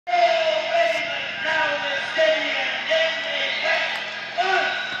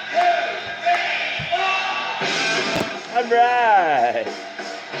Alright,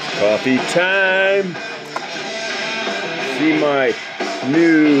 coffee time. See my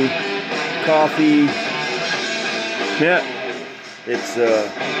new coffee. Yeah, it's the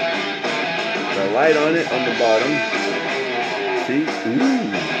light on it on the bottom. See?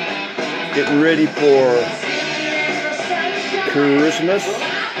 Ooh. Getting ready for Christmas.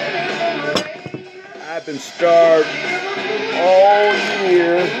 I've been starved all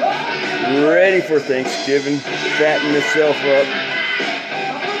year, ready for Thanksgiving, fattening myself up.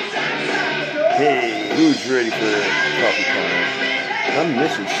 Hey, who's ready for coffee time? I'm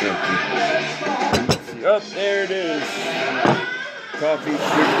missing something. Oh, there it is. Coffee,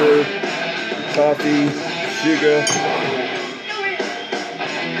 sugar,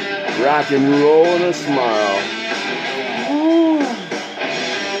 rock and roll and a smile. Woo.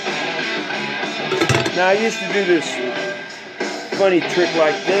 Now I used to do this funny trick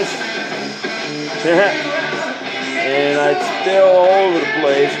like this, and I'd spill all over the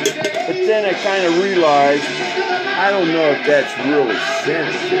place, but then I kind of realized, I don't know if that's really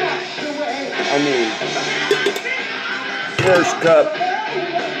sensitive. I mean, first cup,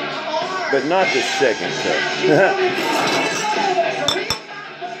 but not the second cup.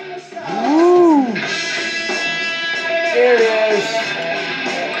 Woo! There it is.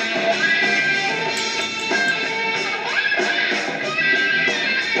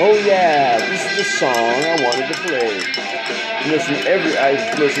 Oh yeah, this is the song I wanted to play. I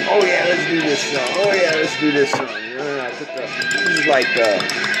listen, oh yeah, let's do this song. Oh yeah, let's do this song. This is like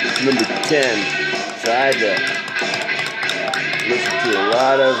number 10, so I had to listen to a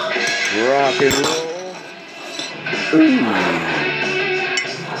lot of rock and roll. Ooh.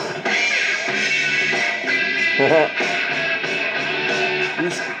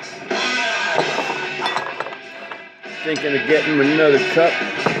 Thinking of getting another cup.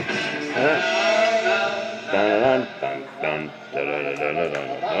 Dun, dun, dun, dun, dun, dun, dun,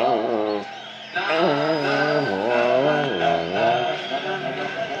 dun,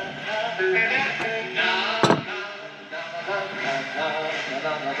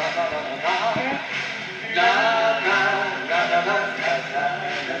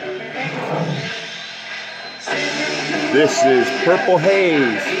 This is Purple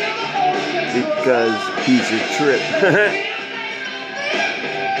Haze, because he's a trip.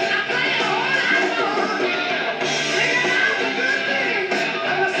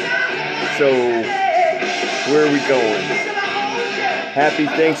 So, where are we going? Happy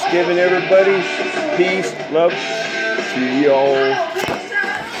Thanksgiving, everybody. Peace, love to y'all.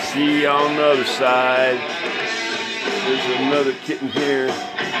 See y'all on the other side. There's another kitten here.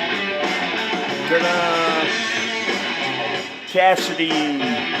 Ta-da! Cassidy.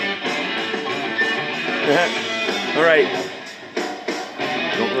 Alright.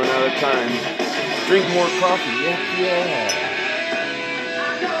 Don't run out of time. Drink more coffee. Yeah.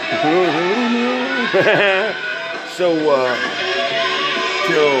 So,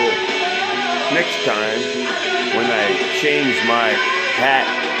 till next time, when I change my hat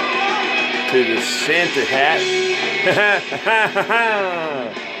to the Santa hat.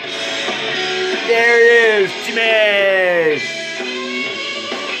 There it is, Jimmy!